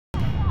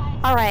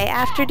Alright,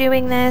 after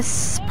doing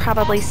this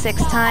probably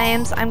 6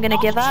 times, I'm gonna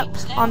give up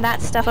on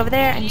that stuff over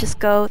there and just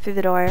go through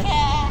the door.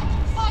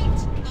 Fight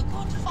the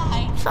good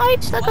fight.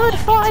 Fight the good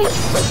fight!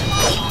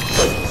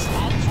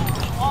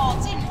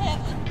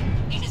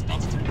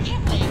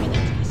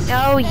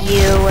 Oh, you.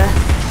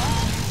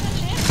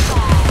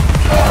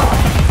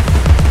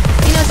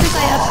 You know, since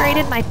I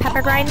upgraded my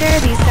pepper grinder,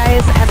 these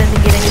guys haven't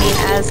been giving me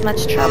as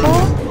much trouble.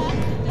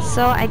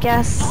 So I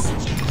guess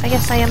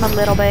I am a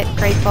little bit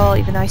grateful,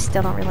 even though I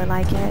still don't really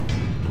like it.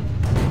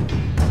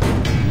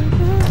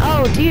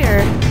 Oh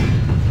dear.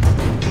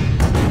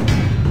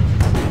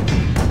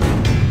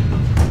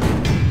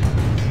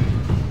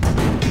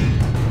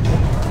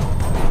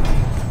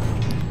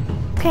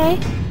 Okay,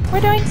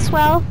 we're doing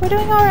swell. We're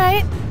doing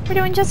alright. We're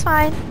doing just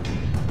fine.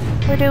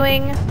 We're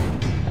doing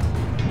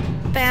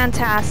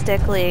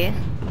fantastically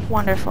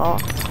wonderful.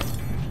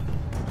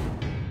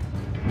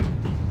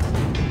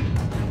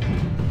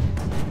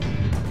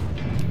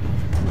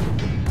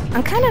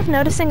 I'm kind of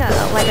noticing a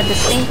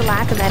distinct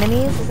lack of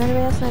enemies. Is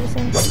anybody else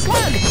noticing?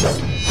 Slug!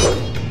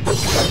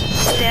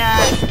 Yeah.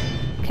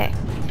 Okay.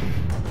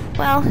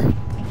 Well,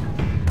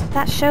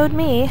 that showed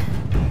me.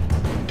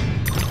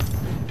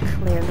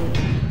 Clearly,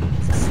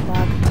 it's a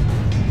slug.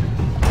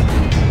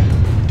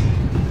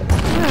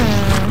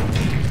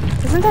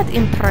 Isn't that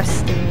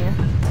interesting?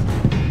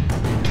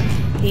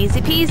 Easy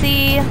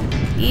peasy!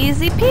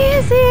 Easy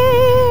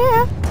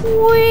peasy!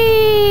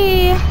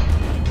 Whee!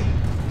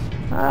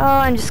 Oh,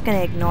 I'm just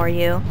gonna ignore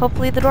you.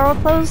 Hopefully the door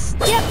will close.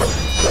 Yep!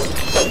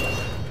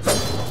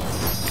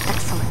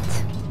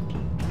 Excellent.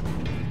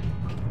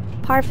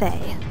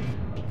 Parfait.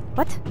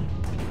 What?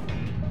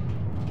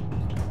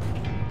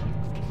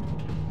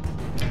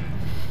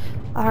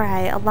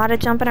 Alright, a lot of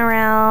jumping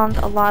around,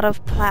 a lot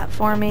of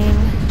platforming.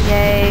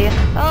 Yay.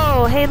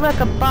 Oh, hey look,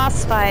 a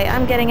boss fight.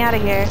 I'm getting out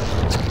of here.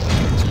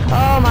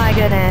 Oh my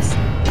goodness.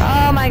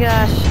 Oh my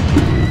gosh.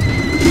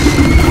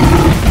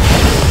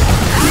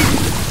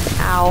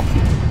 Ow.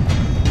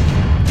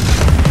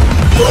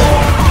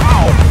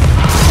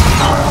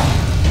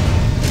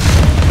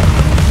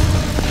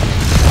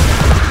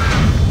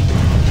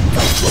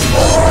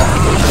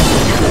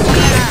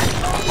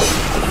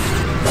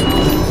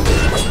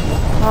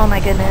 Oh my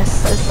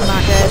goodness, this is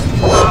not good.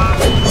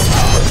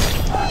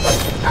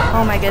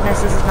 Oh my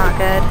goodness, this is not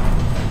good.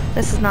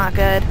 This is not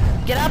good.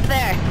 Get up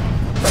there!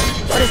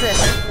 What is this?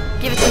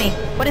 Give it to me.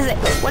 What is it?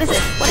 What is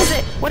it? What is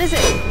it? What is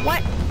it?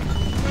 What?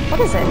 What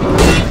is it?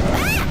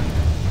 Ah!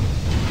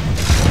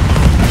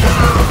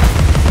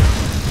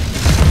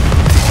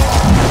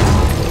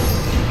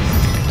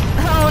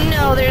 Oh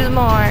no, there's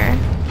more.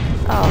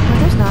 Oh, no,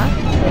 there's not.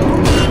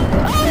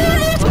 Oh no,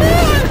 there's more!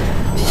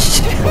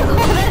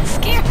 Oh, that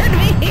scared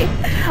me!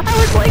 I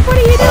was like, what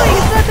are you doing?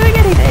 It's not doing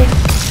anything.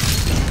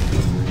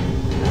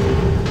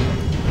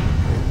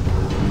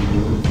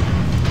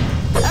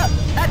 Oh,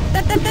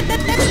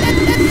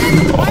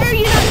 why are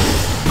you not?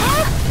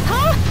 Huh?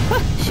 Huh?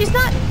 She's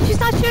not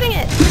shooting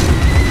it.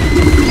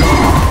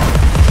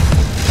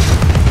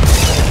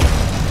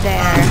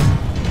 There.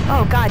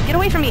 Oh god, get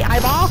away from me,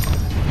 eyeball!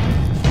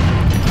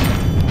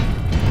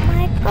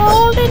 My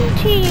golden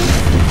teeth.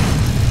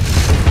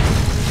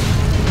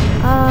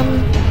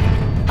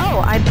 Oh,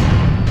 I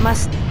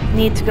must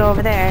need to go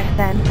over there,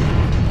 then.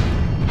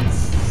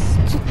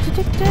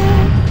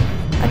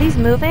 Are these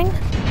moving?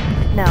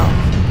 No.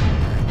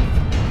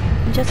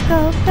 Just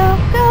go, go,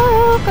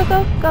 go, go,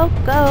 go, go,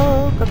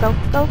 go, go, go,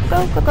 go,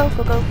 go, go, go,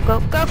 go, go, go,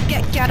 go,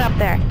 get up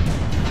there.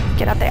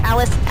 Get up there,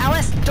 Alice,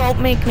 Alice, don't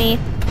make me.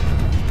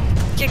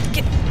 Get.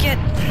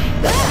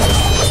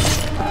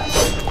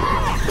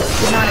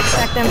 Did not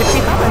expect them to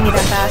creep up on me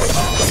that fast.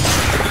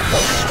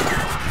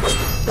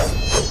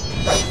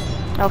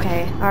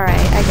 Okay, alright,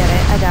 I get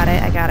it, I got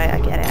it, I got it, I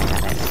get it, I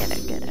got it, I get it,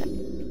 I get it.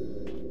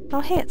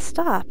 Oh hey, it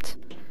stopped.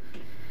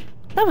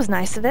 That was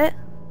nice of it.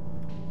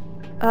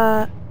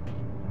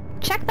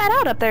 Check that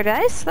out up there,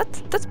 guys.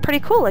 That's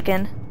pretty cool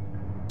looking.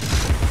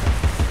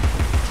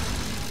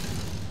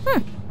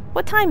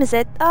 What time is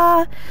it?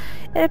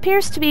 It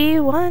appears to be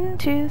 1,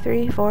 2,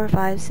 3, 4,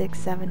 5, 6,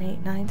 7,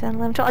 8, 9, 10,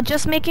 11, 12.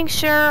 Just making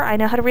sure. I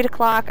know how to read a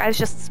clock. I was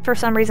just, for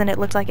some reason, it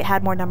looked like it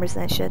had more numbers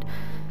than it should.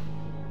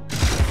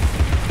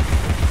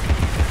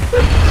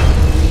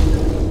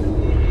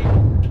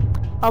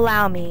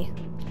 Allow me.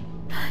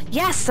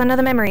 Yes,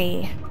 another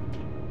memory.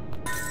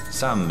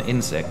 Some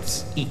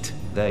insects eat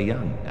their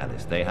young,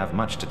 Alice. They have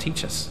much to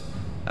teach us,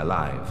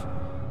 alive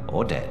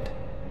or dead.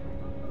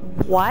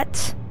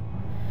 What?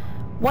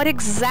 What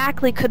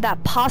exactly could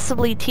that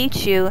possibly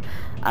teach you,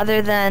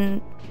 other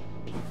than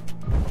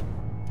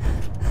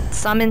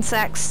some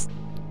insects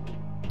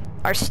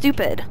are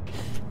stupid?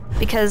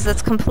 Because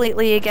that's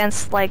completely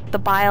against, like, the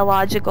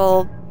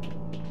biological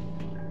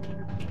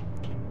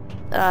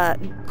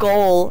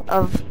goal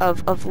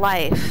of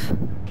life,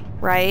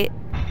 right?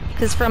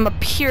 Because from a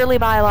purely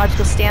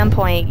biological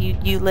standpoint,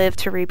 you live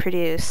to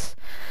reproduce.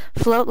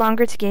 Float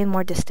longer to gain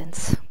more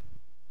distance.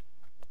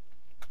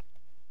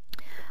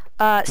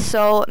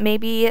 So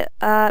maybe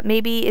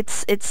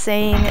it's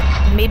saying,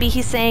 maybe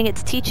he's saying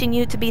it's teaching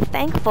you to be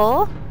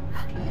thankful.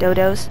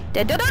 Dodos.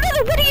 No,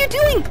 what are you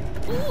doing?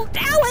 Ooh,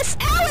 Alice!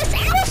 Alice!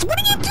 Alice! What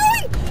are you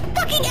doing?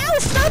 Fucking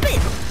Alice, stop it!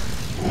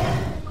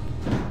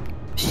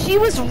 She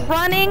was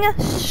running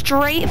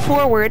straight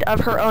forward of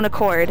her own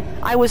accord.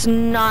 I was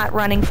not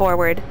running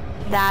forward.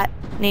 That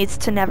needs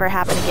to never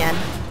happen again.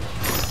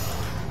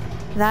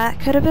 That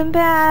could have been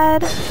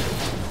bad.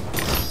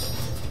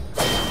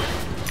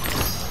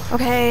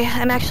 Okay,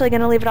 I'm actually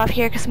gonna leave it off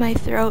here because my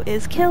throat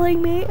is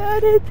killing me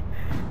and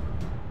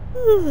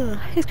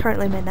it's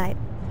currently midnight.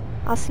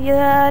 I'll see you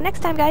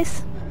next time,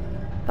 guys.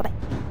 Bye-bye.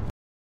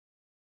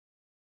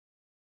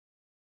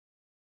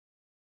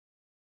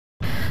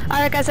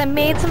 Alright guys, I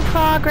made some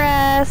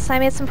progress.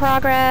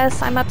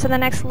 I'm up to the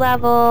next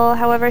level.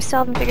 However, I still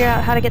haven't figured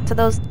out how to get to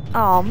those...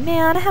 Oh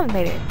man, I haven't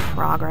made any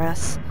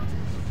progress.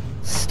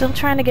 Still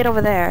trying to get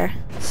over there.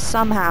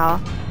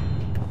 Somehow.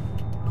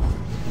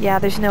 Yeah,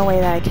 there's no way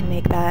that I can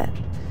make that.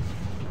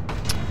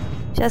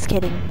 Just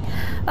kidding.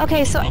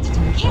 Okay, so...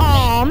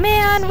 Oh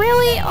man,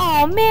 really?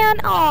 Oh man,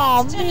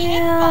 oh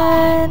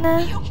man.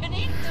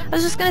 I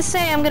was just gonna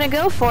say I'm gonna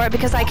go for it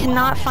because I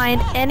cannot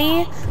find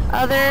any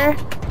other...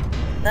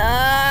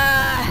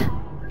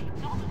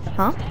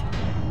 Huh?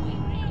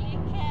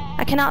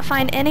 I cannot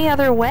find any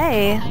other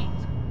way.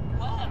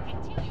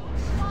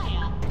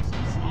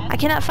 I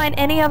cannot find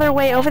any other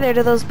way over there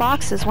to those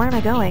boxes. Where am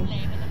I going?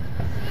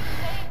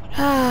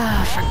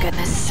 Ah, for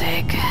goodness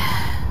sake.